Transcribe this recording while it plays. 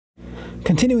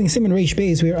Continuing Siman Reish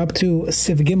Beis, we are up to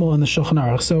Seif Gimel in the Shulchan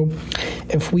Aruch. So,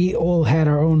 if we all had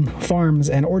our own farms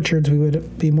and orchards, we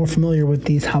would be more familiar with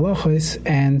these halachos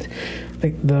and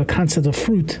the concept of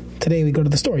fruit. Today we go to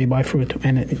the store, you buy fruit,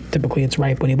 and typically it's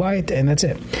ripe when you buy it, and that's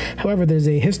it. However, there's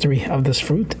a history of this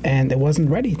fruit, and it wasn't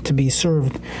ready to be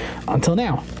served until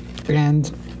now.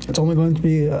 And it's only going to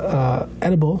be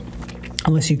edible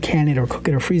unless you can it or cook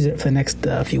it or freeze it for the next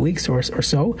few weeks or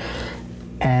so.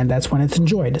 And that's when it's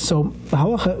enjoyed. So the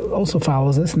halacha also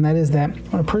follows this, and that is that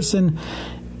when a person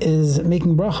is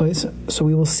making brachos, so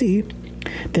we will see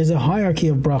there's a hierarchy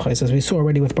of brachos, as we saw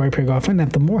already with Bari Pirgafen,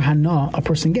 that the more hana a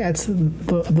person gets,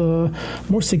 the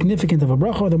more significant of a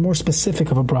bracha, the more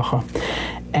specific of a bracha.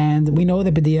 And we know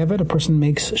that b'diavad, a person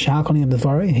makes shahakoni of the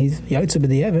vari, he's yaitza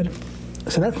b'diavad.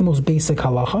 So that's the most basic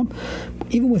halacha.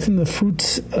 Even within the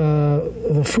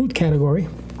fruit category,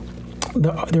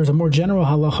 there's a more general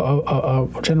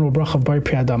halacha, a general bracha of Bari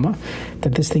Priyadama,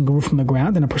 that this thing grew from the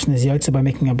ground, and a person is yaitza by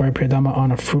making a Bari Priyadama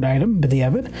on a fruit item,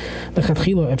 b'diavad.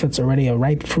 L'chatchila, if it's already a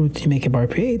ripe fruit, you make a Bari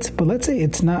Priyatz. But let's say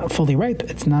it's not fully ripe,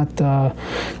 it's not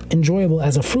enjoyable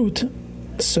as a fruit,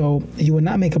 so you would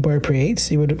not make a Bari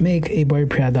Priyatz, you would make a Bari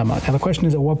Priyadama. Now the question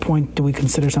is, at what point do we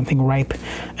consider something ripe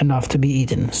enough to be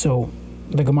eaten? So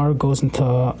the Gemara goes into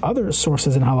other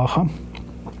sources in halacha,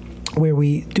 where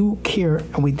we do care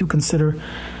and we do consider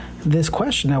this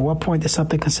question: at what point is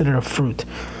something considered a fruit?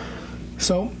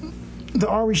 So the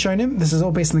Rishonim, this is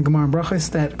all based on the Gemara and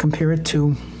Brachos, that compare it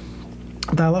to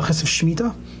the halachas of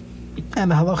Shemitah and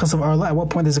the halachas of Arla. At what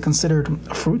point is it considered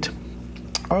a fruit?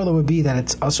 Arla would be that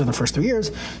it's usher the first 3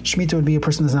 years. Shemitah would be a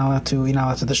person is not allowed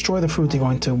to destroy the fruit. You're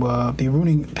going to be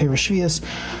ruining Perishvias.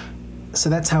 So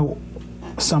that's how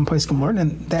some place can learn,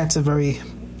 and that's a very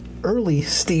early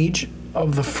stage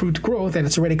of the fruit growth, and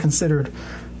it's already considered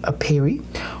a peri.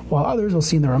 While others, we'll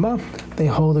see in the Ramah, they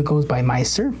hold it goes by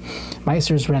meiser.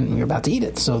 Meiser is when you're about to eat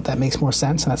it, so that makes more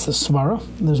sense, and that's the svara.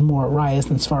 There's more rayas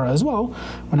than svara as well.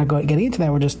 We're not getting into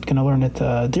that, we're just going to learn it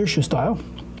Dirshu style.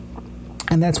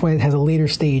 And that's why it has a later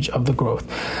stage of the growth.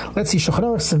 Let's see, Shulchan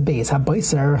Aruch Seif Beis,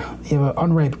 HaBaiser, you have an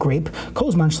unripe grape,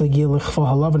 Kozman Shlegil L'chfal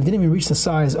Halav, and it didn't even reach the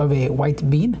size of a white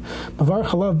bean. Mavar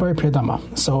Halav Bari Priyadama.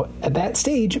 So at that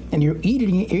stage, and you're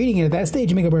eating it at that stage,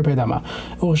 you make a Bari Priyadama.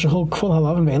 U'shahol Kfal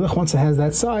Halav and Ve'elech, once it has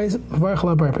that size, Mavar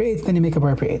Halav Bari Priyatz, then you make a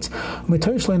Bari Priyatz.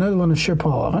 U'metosh Le'noi L'on Shir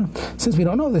Pal Halavan. Since we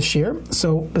don't know this shir,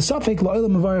 so B'safek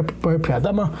La'olam Mavar Bari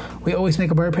Priyadama, we always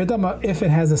make a Bari Priyadama if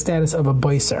it has the status of a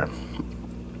Baiser.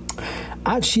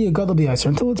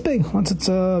 Until it's big. Once it's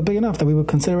big enough that we would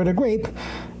consider it a grape.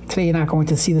 Today you're not going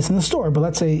to see this in the store, but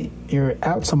let's say you're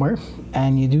out somewhere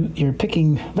and you're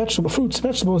picking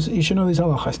vegetables, you should know these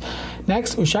halachas.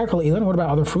 Next, ushakal ilan. What about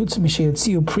other fruits?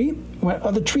 Mishayotziu pri.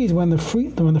 Other trees, when the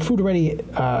fruit already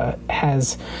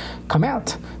has come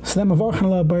out. So then mavarchan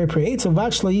la bari priyatz. So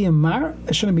vach mar.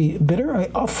 It shouldn't be bitter.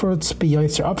 Offerts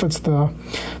b'yotzer. Offerts the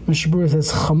Mishabur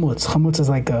says chamutz. Chamutz is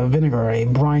like a vinegar, a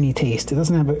briny taste. It's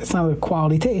not a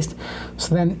quality taste.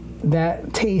 So then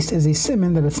that taste is a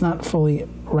siman that it's not fully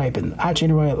ripened. If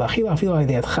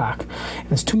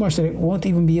it's too much that it won't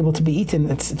even be able to be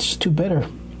eaten, it's just too bitter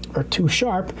or too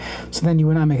sharp, so then you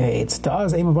would not make a eitz.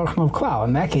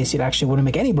 In that case, you actually wouldn't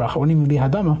make any bracha, it wouldn't even be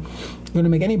hadama. You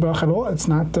wouldn't make any bracha at all, it's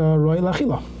not roy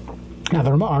lachila. Now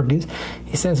the Rama argues,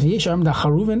 he says, so he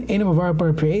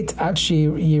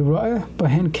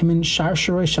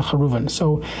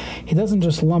doesn't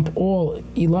just lump all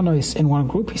ilanos in one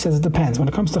group. He says it depends. When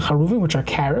it comes to charuvin, which are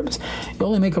carobs, you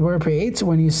only make a bar priyatz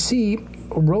when you see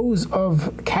rows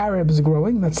of carobs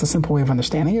growing. That's the simple way of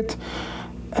understanding it.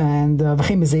 And when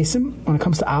it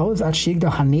comes to olives, the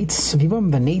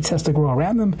nates has to grow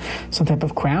around them, some type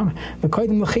of crown. But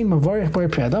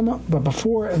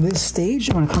before this stage,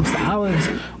 when it comes to olives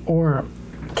or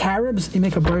carobs, you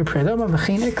make a bari priyadama,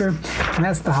 and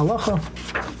that's the halacha.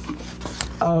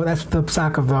 Oh, that's the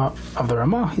psak of the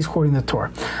Ramah. He's quoting the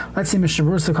Torah. Let's see,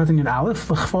 Mishavur cutting an aleph,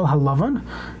 l'chfal halavan.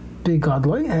 Big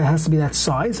godly, it has to be that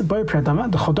size. We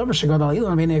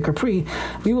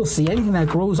will see anything that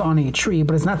grows on a tree,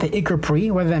 but it's not the ikar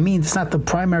pri, whether that means it's not the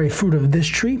primary fruit of this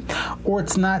tree, or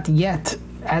it's not yet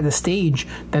at the stage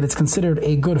that it's considered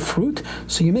a good fruit.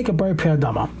 So you make a bari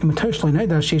priyadama.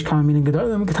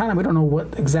 We don't know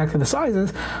what exactly the size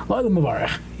is.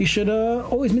 You should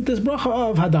always make this bracha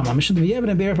of hadama.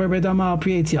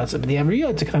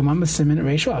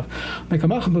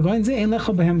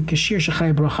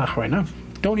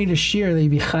 Don't need a shear that you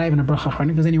be chayiv in a bracha achrona,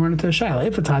 because then you run into a shaila.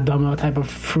 If it's hadama type of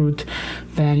fruit,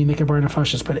 then you make a bar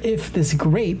nefashos. But if this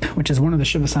grape, which is one of the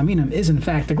shivas aminim, is in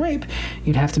fact a grape,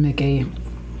 you'd have to make a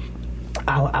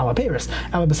ala Paris.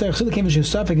 Ala Beser Chsuda came to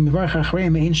Suffolk and Mivarch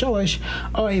Achreim Ein Shalosh,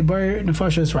 Oi Bar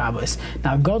Nefashos Rabbis.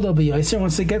 Now, Godel B'Yoser,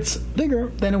 once it gets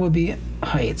bigger, then it would be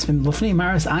Hayetz. From Lefnei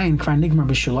Maris Ayin Kvar Nigmar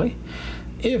B'Shuloi.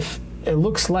 If it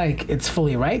looks like it's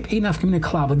fully ripe, enough community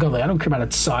club. I don't care about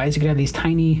its size. You could have these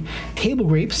tiny table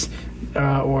grapes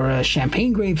or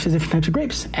champagne grapes, there's different types of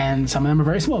grapes, and some of them are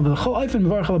very small. But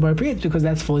because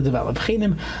that's fully developed. If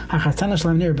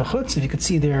you could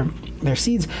see their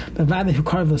seeds, everybody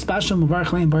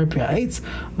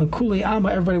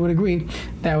would agree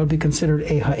that would be considered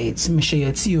a ha'etz.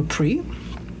 Pri.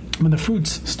 When the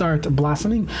fruits start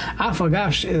blossoming,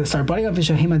 start budding up.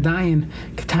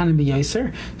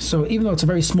 So even though it's a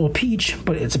very small peach,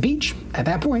 but it's a peach, at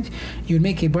that point you would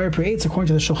make a bar per eitz according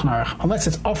to the Shulchan Aruch. Unless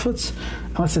it's offutz,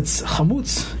 unless it's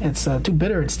chamutz, it's too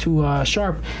bitter, it's too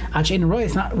sharp.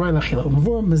 It's not roy lachila.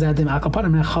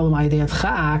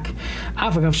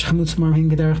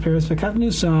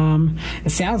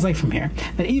 It sounds like from here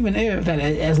that even if that,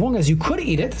 as long as you could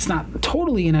eat it, it's not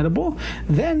totally inedible,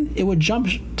 then it would jump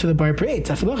to the bar pre-8.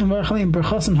 The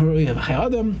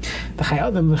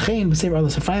Chayadam, V'chein, B'seir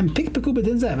Alas Ephraim, Pikpiku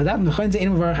B'dinzeh, V'datim V'chein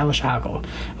Ze'enim V'varach Al Shahakol.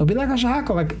 It would be like a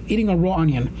shahakol, like eating a raw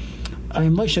onion.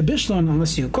 Unless you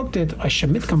cooked it,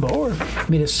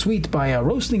 made it sweet by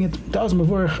roasting it. It's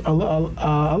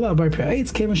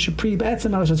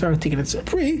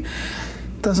pre.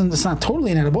 It's not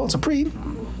totally inedible. It's a pre,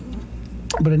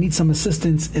 but it needs some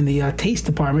assistance in the taste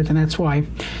department, and that's why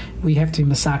we have to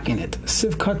be masak in it.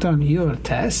 Siv katan yor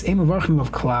tes ema varchin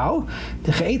of klal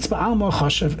the cheitz ba'alma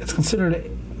chashav. It's considered a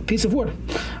piece of wood.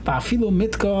 Ba'afilu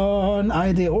mitkan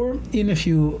aide, or even if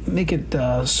you make it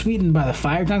sweetened by the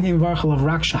fire, not even varchel of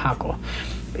rak shahakol.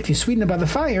 If you sweeten it by the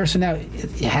fire, so now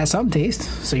it has some taste,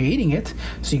 so you're eating it,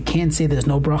 so you can't say there's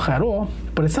no bracha at all,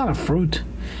 but it's not a fruit.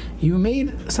 You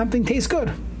made something taste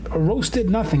good. A roasted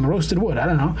wood, I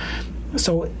don't know.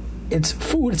 So it's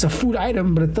food, it's a food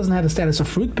item, but it doesn't have the status of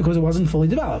fruit because it wasn't fully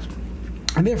developed.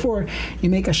 And therefore, you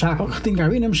make a shakal.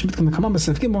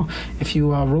 If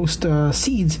you roast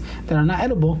seeds that are not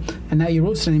edible, and now you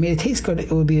roast it and you made it taste good,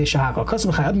 it would be a shakal.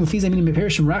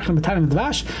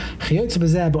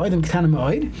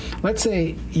 Let's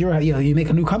say you make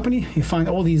a new company, you find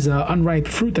all these unripe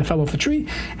fruit that fell off the tree,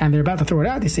 and they're about to throw it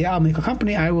out. You say, I'll make a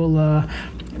company, I will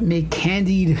make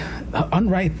candied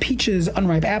unripe peaches,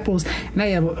 unripe apples. Now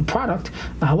you have a product.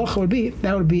 The halacha would be,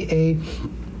 that would be a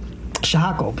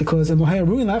shahakol, because if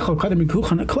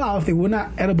they were not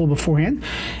edible beforehand,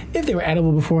 if they were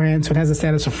edible beforehand, so it has the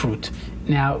status of fruit.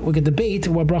 Now we could debate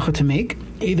what bracha to make.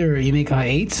 Either you make a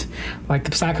ha'etz, like the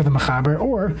psak of the mechaber,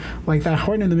 or like the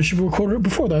achronim the Mishnah recorded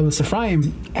before, the Olas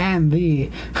Ephraim and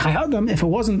the chayadam. If it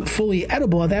wasn't fully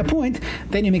edible at that point,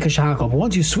 then you make a shahakol. But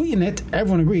once you sweeten it,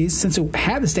 everyone agrees, since it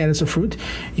had the status of fruit,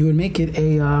 you would make it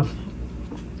a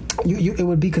it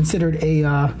would be considered a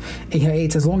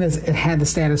ha'etz as long as it had the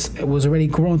status, it was already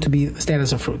grown to be the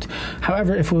status of fruit.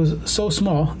 However, if it was so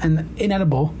small and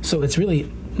inedible, so it's really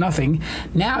nothing,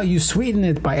 now you sweeten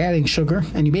it by adding sugar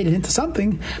and you made it into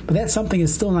something, but that something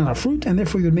is still not a fruit, and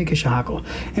therefore you would make a shahakol.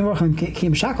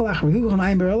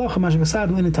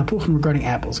 Regarding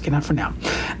apples, okay, not for now.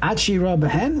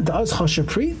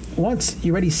 Once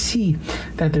you already see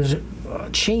that there's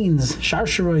chains,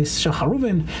 sharsharois,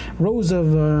 shacharuvin, rows of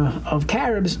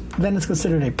carobs, then it's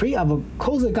considered a pri. As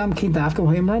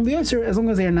long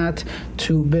as they are not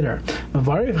too bitter.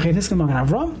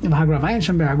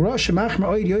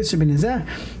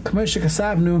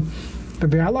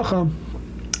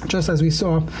 Just as we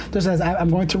saw, just as I'm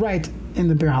going to write in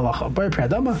the Bir Halacha. Bar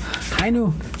Priadama,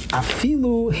 Hainu,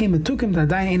 Afilu Hematukim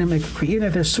Tadain Enam, even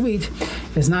if they're sweet,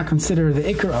 is not considered the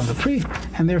ikr of the pri,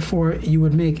 and therefore you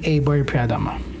would make a Bar Priadama.